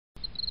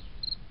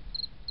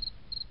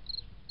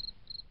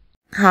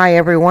Hi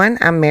everyone,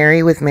 I'm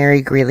Mary with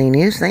Mary Greeley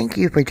News. Thank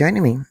you for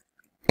joining me.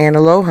 And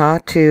aloha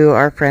to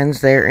our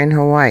friends there in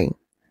Hawaii.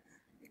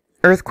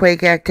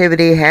 Earthquake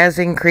activity has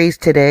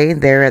increased today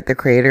there at the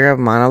crater of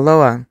Mauna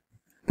Loa.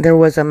 There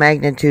was a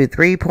magnitude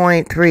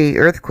 3.3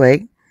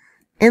 earthquake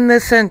in the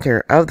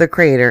center of the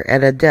crater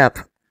at a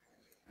depth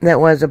that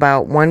was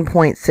about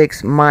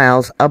 1.6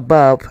 miles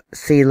above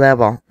sea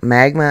level.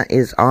 Magma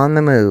is on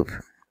the move.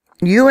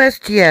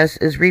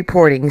 USGS is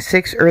reporting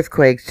 6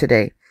 earthquakes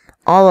today,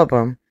 all of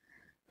them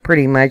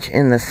pretty much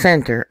in the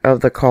center of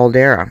the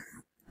caldera.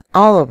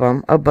 All of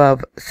them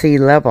above sea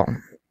level.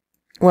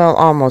 Well,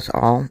 almost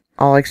all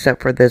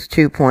except for this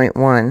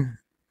 2.1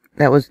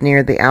 that was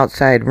near the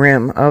outside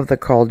rim of the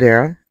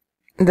caldera.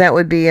 That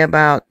would be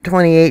about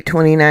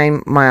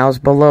 29 miles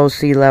below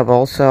sea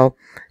level. So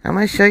I'm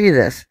going to show you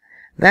this.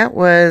 That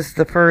was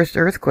the first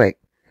earthquake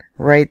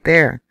right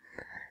there.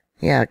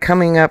 Yeah,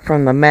 coming up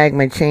from the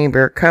magma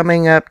chamber,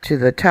 coming up to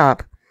the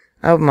top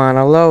of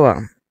Mauna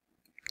Loa.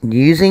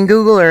 Using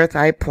Google Earth,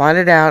 I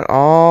plotted out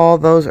all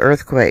those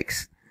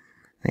earthquakes.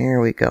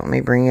 There we go. Let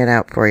me bring it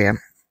out for you.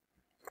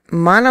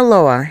 Mauna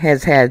Loa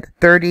has had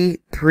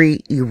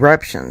 33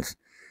 eruptions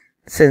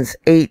since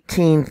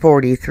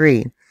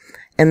 1843,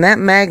 and that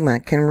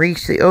magma can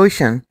reach the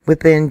ocean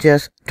within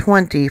just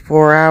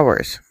 24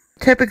 hours.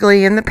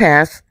 Typically in the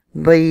past,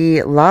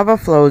 the lava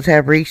flows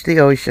have reached the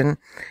ocean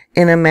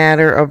in a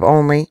matter of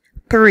only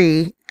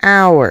 3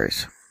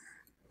 hours.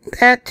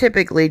 That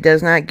typically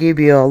does not give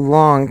you a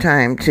long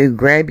time to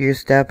grab your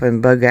stuff and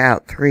bug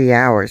out. 3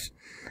 hours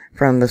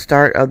from the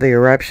start of the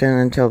eruption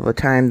until the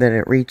time that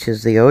it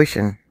reaches the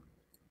ocean.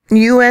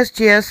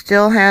 USGS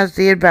still has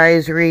the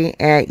advisory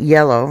at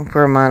yellow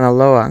for Mauna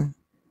Loa.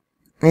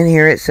 And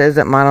here it says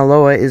that Mauna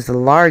Loa is the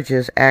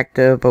largest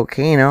active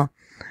volcano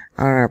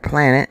on our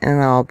planet.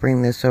 And I'll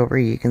bring this over.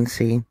 You can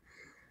see,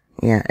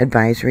 yeah,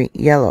 advisory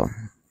yellow.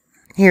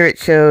 Here it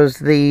shows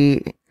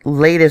the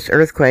latest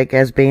earthquake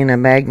as being a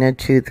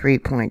magnitude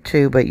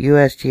 3.2, but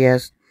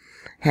USGS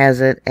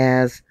has it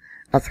as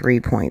a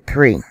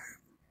 3.3.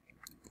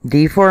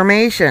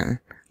 Deformation.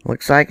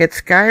 Looks like it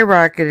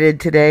skyrocketed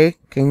today.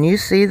 Can you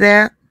see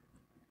that?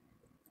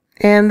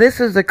 And this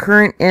is the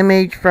current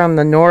image from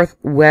the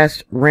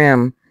northwest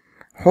rim.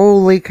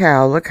 Holy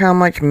cow, look how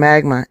much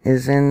magma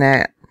is in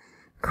that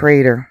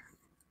crater.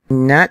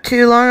 Not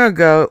too long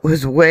ago, it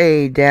was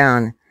way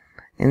down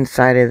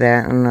inside of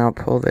that, and I'll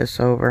pull this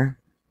over.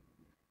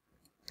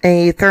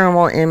 A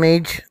thermal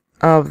image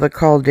of the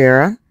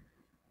caldera.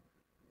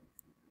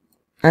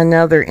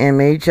 Another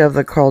image of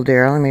the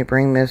caldera. Let me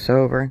bring this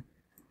over.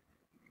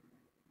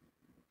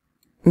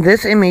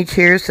 This image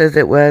here says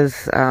it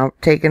was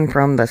taken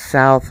from the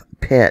south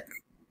pit.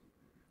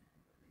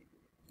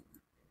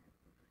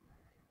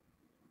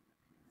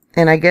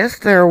 And I guess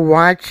they're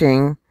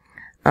watching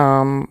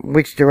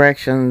which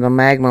direction the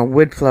magma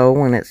would flow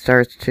when it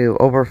starts to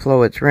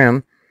overflow its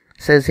rim.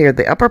 It says here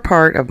the upper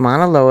part of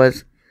Mauna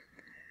Loa's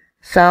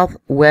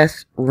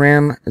southwest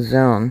rim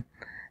zone,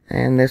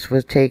 and this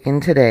was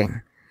taken today,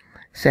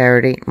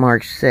 Saturday,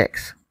 March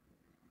 6th.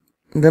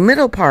 The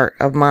middle part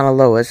of Mauna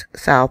Loa's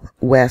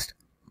southwest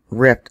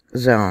rift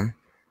zone.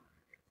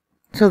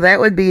 So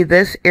that would be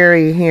this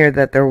area here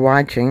that they're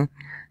watching,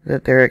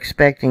 that they're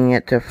expecting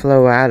it to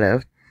flow out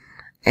of.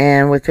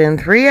 And within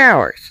 3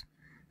 hours,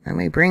 let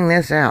me bring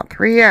this out,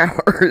 3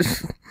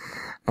 hours.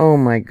 Oh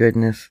my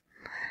goodness.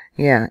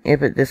 Yeah,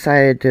 if it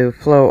decided to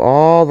flow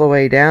all the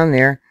way down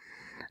there,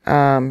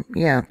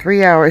 yeah,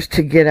 3 hours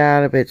to get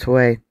out of its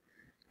way.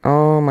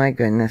 Oh my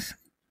goodness.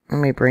 Let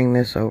me bring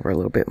this over a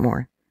little bit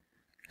more.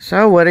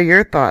 So what are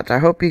your thoughts? I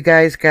hope you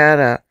guys got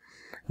a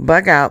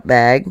bug out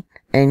bag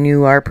and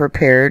you are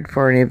prepared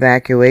for an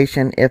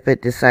evacuation if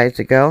it decides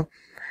to go.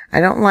 I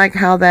don't like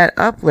how that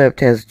uplift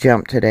has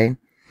jumped today.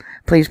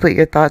 Please put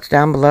your thoughts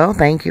down below.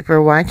 Thank you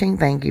for watching.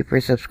 Thank you for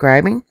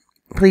subscribing.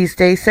 Please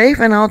stay safe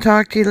and I'll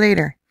talk to you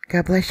later.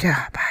 God bless you.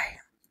 Bye.